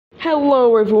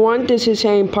Hello everyone, this is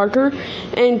Hayden Parker,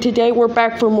 and today we're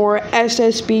back for more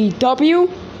SSBW,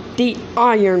 the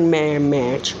Iron Man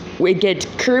match, against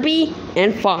Kirby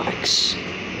and Fox.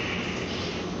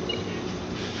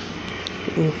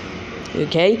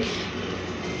 Okay.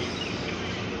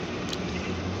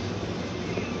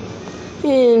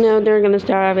 And now they're gonna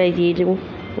start off as usual,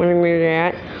 wondering where they're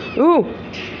at. Ooh!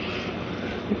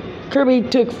 Kirby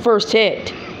took first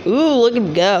hit. Ooh, look at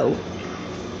him go.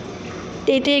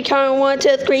 They did kind of want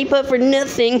to creep up for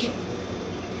nothing.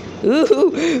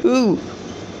 Ooh.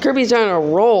 Kirby's on a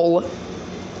roll.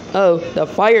 Oh, the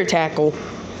fire tackle.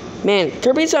 Man,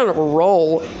 Kirby's on a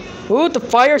roll. Ooh, the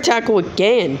fire tackle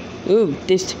again. Ooh,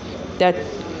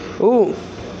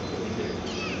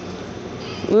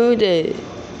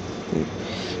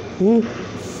 Ooh,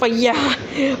 fire.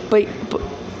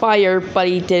 Fire, but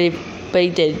he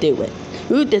didn't do it.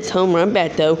 Ooh, that's home run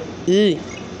bat though.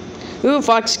 Ooh,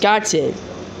 Fox got it.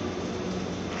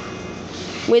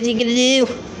 What's he gonna do?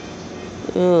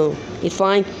 Oh, he's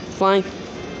flying.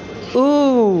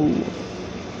 Ooh,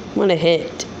 what a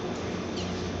hit.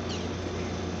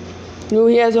 Ooh,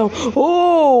 he has a.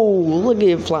 Oh, look at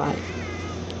him fly.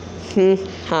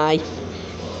 Hi.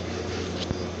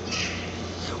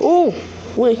 Oh,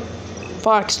 wait.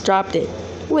 Fox dropped it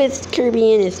with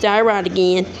Kirby in his tie rod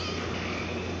again.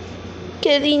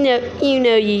 Cause he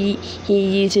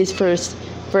uses first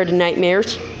for the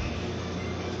nightmares.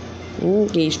 Ooh,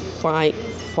 he's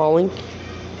falling.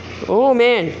 Oh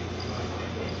man.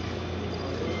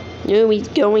 No, he's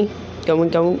going.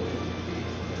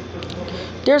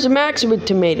 There's a maximum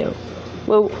tomato.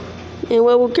 Well, and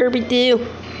what will Kirby do?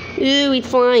 Ooh, he's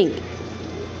flying.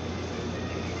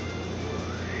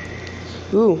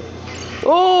 Ooh.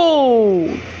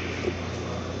 Oh.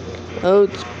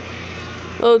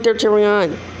 Oh, they're cheering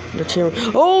on.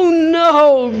 Oh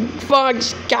no!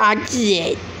 Fox got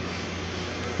it.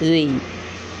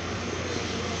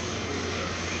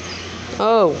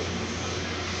 Oh.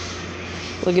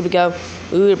 Look at it go.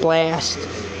 Ooh, the blast.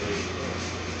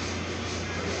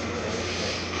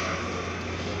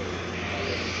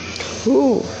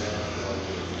 Ooh.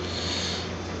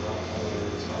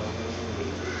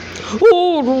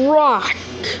 Oh, the rock.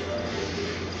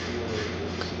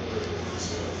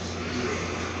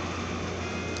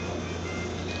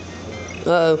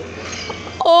 Uh-oh.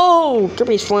 Oh,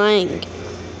 Kirby's flying.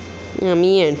 Oh,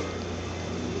 man.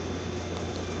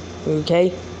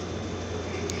 Okay.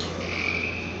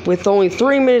 With only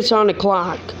 3 minutes on the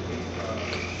clock.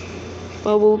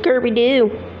 What will Kirby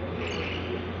do?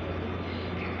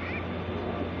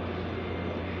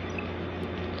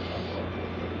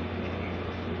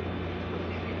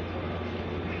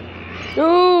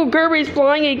 Oh, Kirby's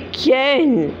flying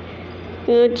again.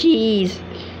 Oh, jeez.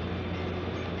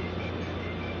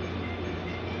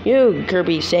 Yo,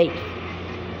 Kirby's safe.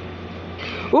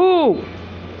 Ooh!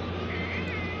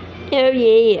 Oh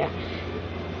yeah!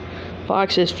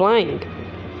 Fox is flying.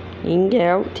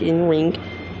 Out in ring.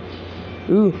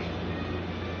 Ooh.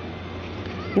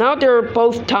 Now they're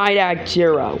both tied at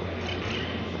 0.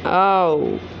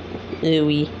 Oh.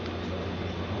 Ooey.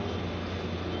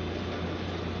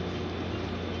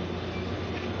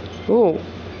 Ooh.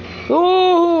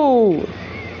 Ooh!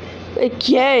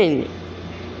 Again!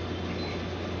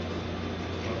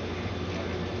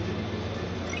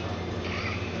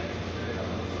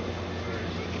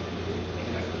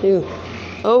 Ooh.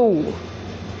 Oh.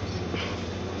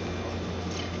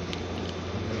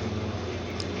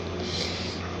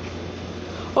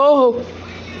 Oh,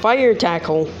 fire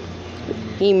tackle.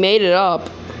 He made it up.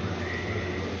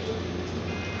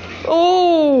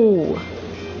 Oh.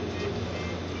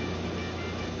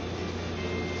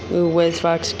 Ooh, what is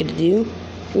Fox gonna do?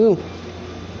 Ooh.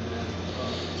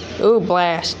 Ooh,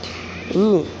 blast.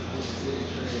 Ooh.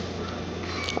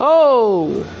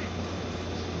 Oh.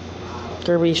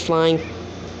 Kirby's flying.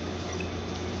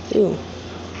 Ooh.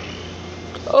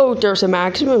 Oh, there's a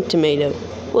maximum tomato.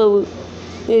 Well,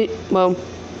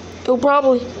 it'll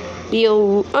probably be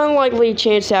an unlikely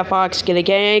chance that Fox gonna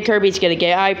get it and Kirby's gonna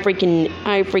get it. I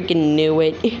freaking knew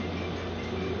it.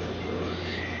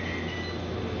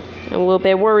 I'm a little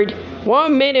bit worried.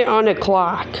 1 minute on the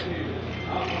clock.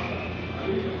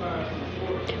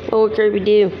 What will Kirby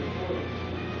do?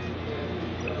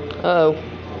 Uh-oh.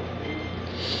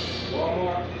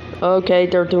 Okay,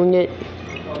 they're doing it.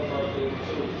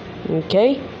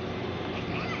 Okay.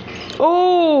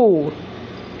 Oh!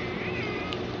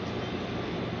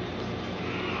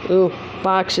 Ooh,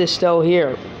 Fox is still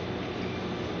here.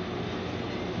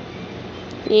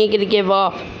 He ain't gonna give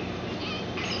up.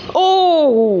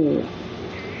 Oh!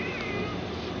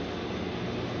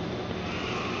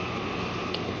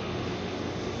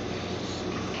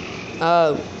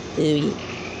 Oh, ooh.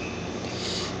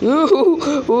 Ooh,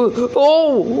 ooh,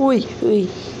 oh, ooh, ooh,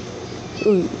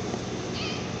 ooh.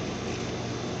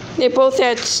 They both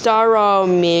had star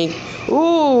me.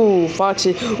 Ooh,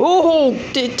 foxes. Ooh,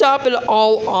 to top it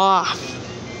all off.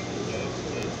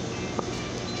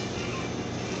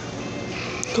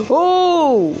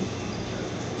 Oh.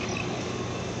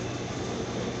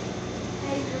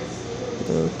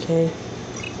 Okay.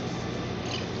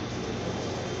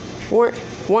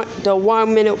 The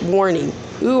 1 minute warning.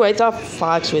 Ooh, I thought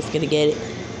Fox was gonna get it.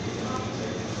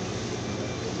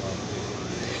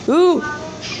 Ooh,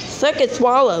 second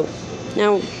swallow.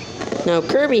 Now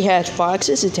Kirby has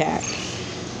Fox's attack.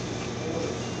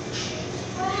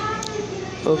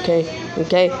 Okay.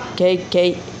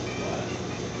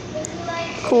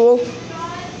 Cool.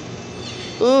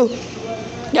 Ooh,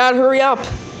 gotta hurry up.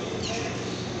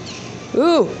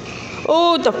 Ooh,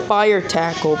 oh, the fire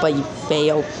tackle, but you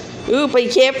failed. Ooh, but you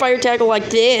can't fire tackle like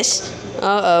this.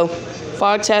 Uh-oh.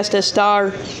 Fox has to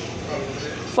star.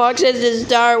 Fox has to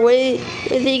star. What is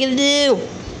he gonna do?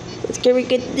 What's Kirby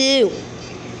gonna do?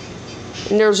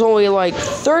 And there's only like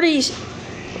 30...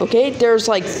 Okay, there's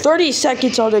like 30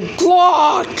 seconds on the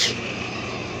clock.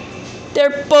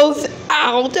 They're both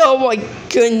out. Oh my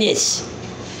goodness.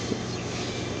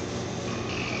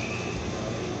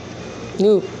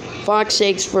 Ooh, Fox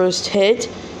takes first hit.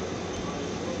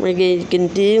 What are you gonna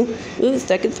do? Ooh,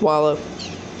 second swallow.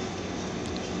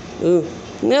 Ooh,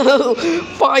 no,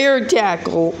 fire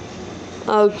tackle.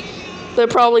 That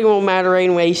probably won't matter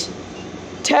anyways.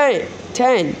 10,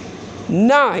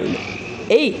 9,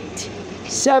 8,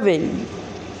 7,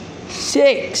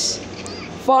 6,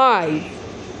 5,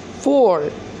 4,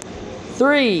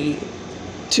 3,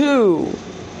 2,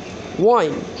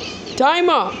 1. Time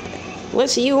up.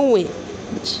 Let's see who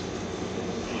wins.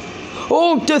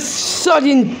 Oh, the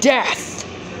sudden death.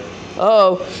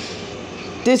 Oh,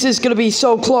 this is gonna be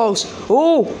so close.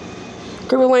 Oh,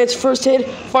 Kirby lands first hit,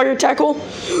 fire tackle.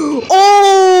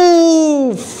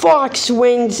 Oh, Fox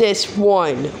wins this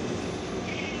one.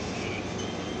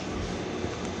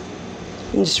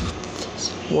 This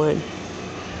one.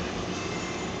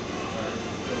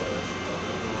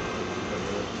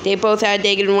 They both had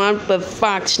 -1, but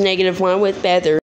Fox -1 with better.